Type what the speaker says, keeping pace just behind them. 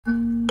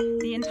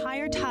the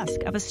entire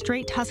tusk of a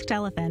straight-tusked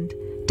elephant,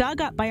 dug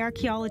up by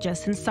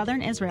archaeologists in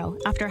southern Israel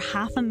after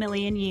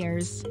 500,000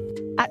 years.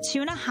 At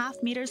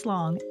 2.5 meters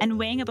long and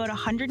weighing about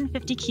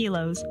 150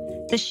 kilos,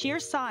 the sheer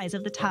size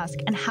of the tusk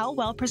and how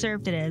well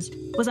preserved it is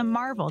was a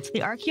marvel to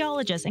the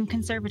archaeologists and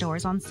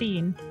conservators on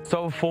scene.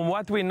 So from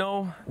what we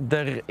know,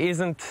 there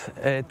isn't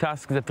a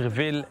tusk that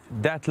reveals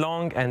that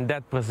long and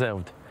that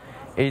preserved.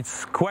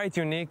 It's quite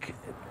unique.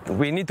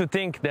 We need to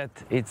think that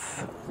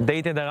it's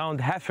dated around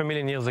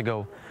 500,000 years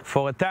ago.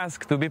 For a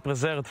tusk to be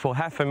preserved for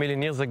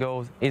 500,000 years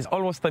ago is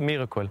almost a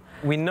miracle.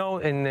 We know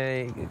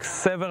in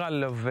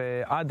several of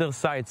other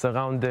sites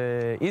around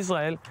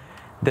Israel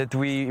that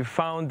we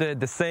found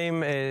the same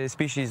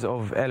species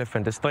of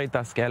elephant, the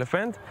straight-tusked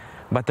elephant,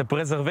 but the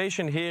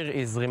preservation here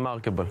is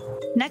remarkable.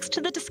 Next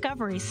to the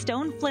discovery,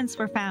 stone flints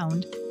were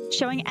found,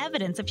 showing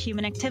evidence of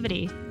human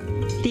activity.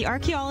 The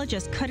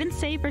archaeologists couldn't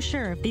say for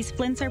sure if these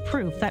flints are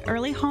proof that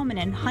early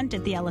hominin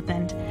hunted the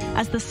elephant,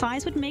 as the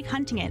size would make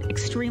hunting it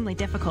extremely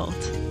difficult.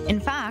 In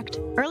fact,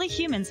 early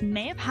humans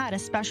may have had a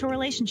special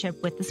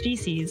relationship with the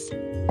species.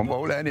 From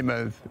all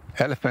animals,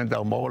 elephants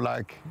are more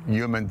like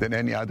humans than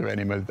any other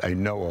animals I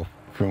know of.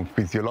 From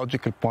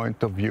physiological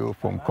point of view,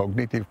 from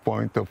cognitive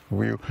point of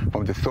view,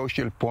 from the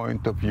social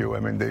point of view. I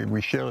mean,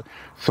 we share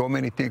so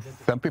many things.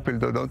 Some people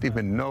don't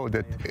even know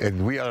that as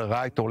we are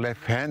right or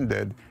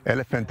left-handed,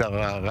 elephants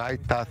are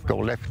right-tusked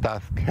or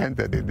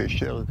left-tusk-handed. They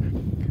share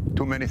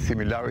too many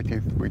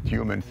similarities with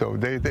humans. So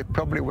they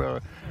probably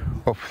were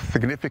of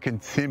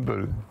significant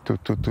symbol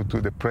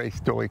to the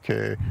prehistoric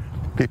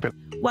people.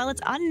 While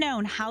it's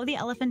unknown how the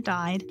elephant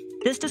died,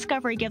 this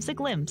discovery gives a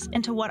glimpse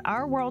into what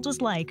our world was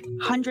like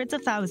hundreds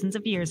of thousands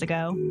of years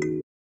ago.